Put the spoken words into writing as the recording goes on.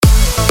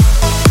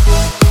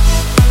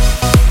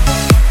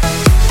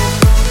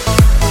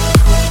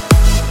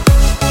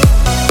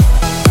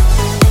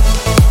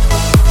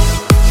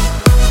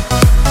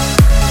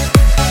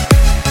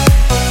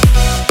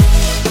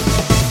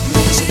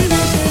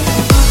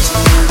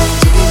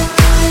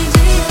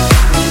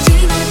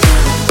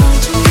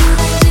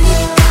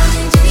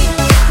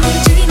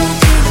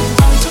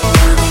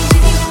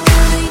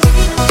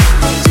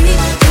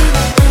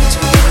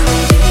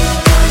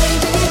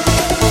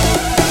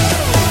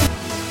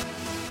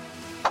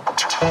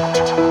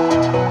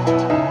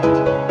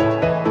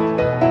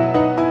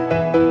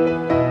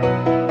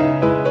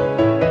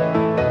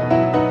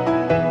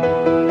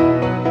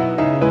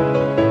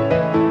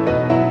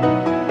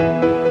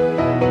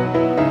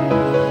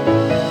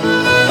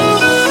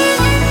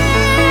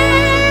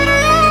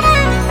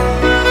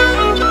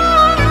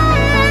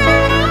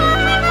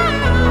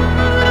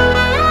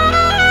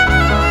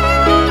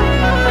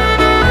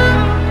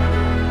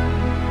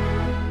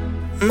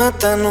मैं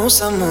तेनू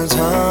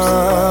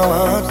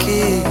समझावां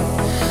कि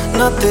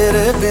ना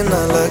तेरे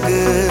बिना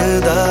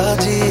लगदा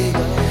जी।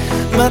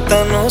 मैं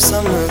तेनू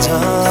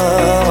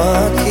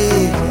समझावां कि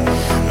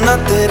ना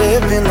तेरे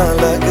बिना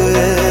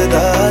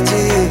लगदा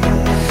जी।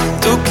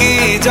 तू की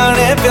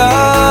जाने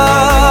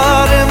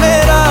प्यार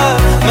मेरा,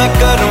 मैं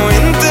करूं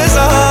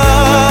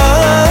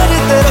इंतजार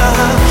तेरा।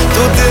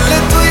 तू दिल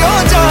तू यो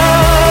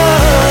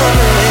जान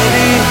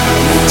मेरी।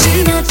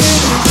 जीना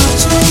तेरे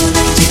बाजू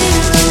नहीं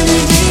जीना,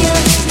 नहीं जीना,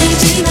 नहीं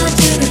जीना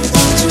तेरे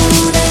बाजू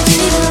नहीं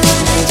जीना,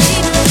 नहीं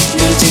जीना,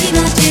 नहीं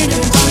जीना तेरे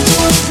बाजू,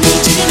 नहीं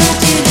जीना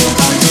तेरे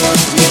बाजू,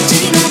 नहीं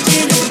जीना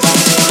तेरे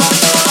बाजू।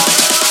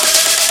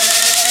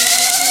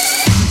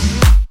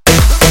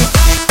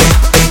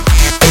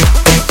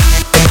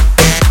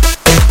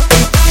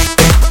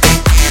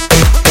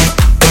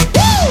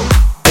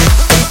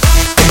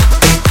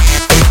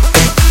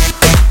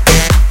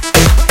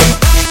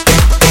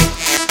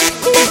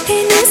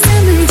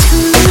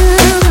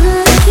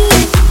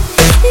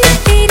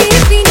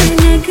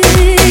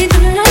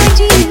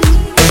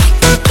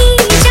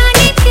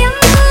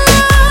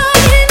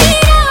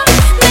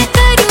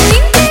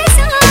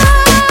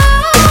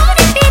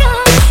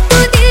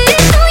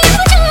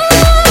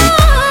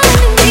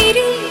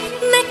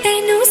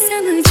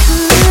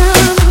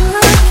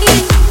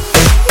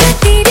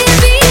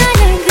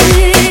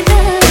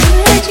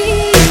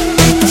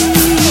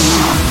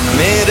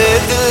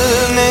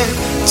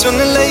 चुन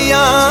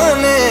लिया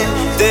ने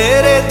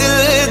तेरे दिल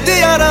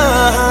दिया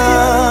राह।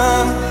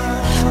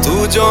 तू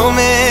जो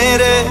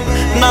मेरे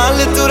नाल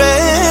तुरे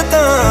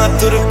तां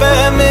तुर पे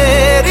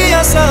मेरी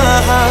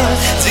आसां।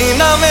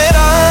 जीना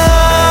मेरा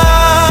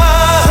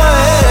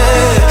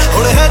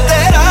हुण है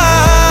तेरा,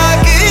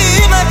 की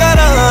मैं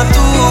करां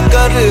तू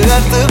कर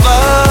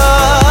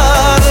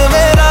एतबार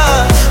मेरा।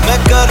 मैं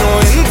करूं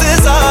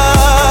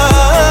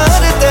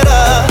इंतजार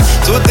तेरा।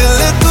 तू दिल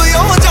तू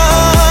यो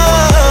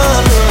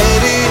जान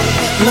मेरी।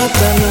 मैं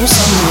तेनू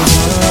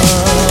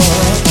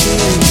समझावां कि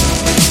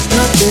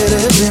ना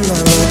तेरे बिना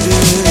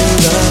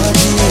लगदा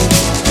जी।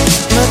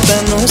 मैं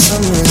तेनू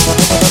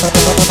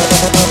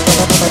समझावां।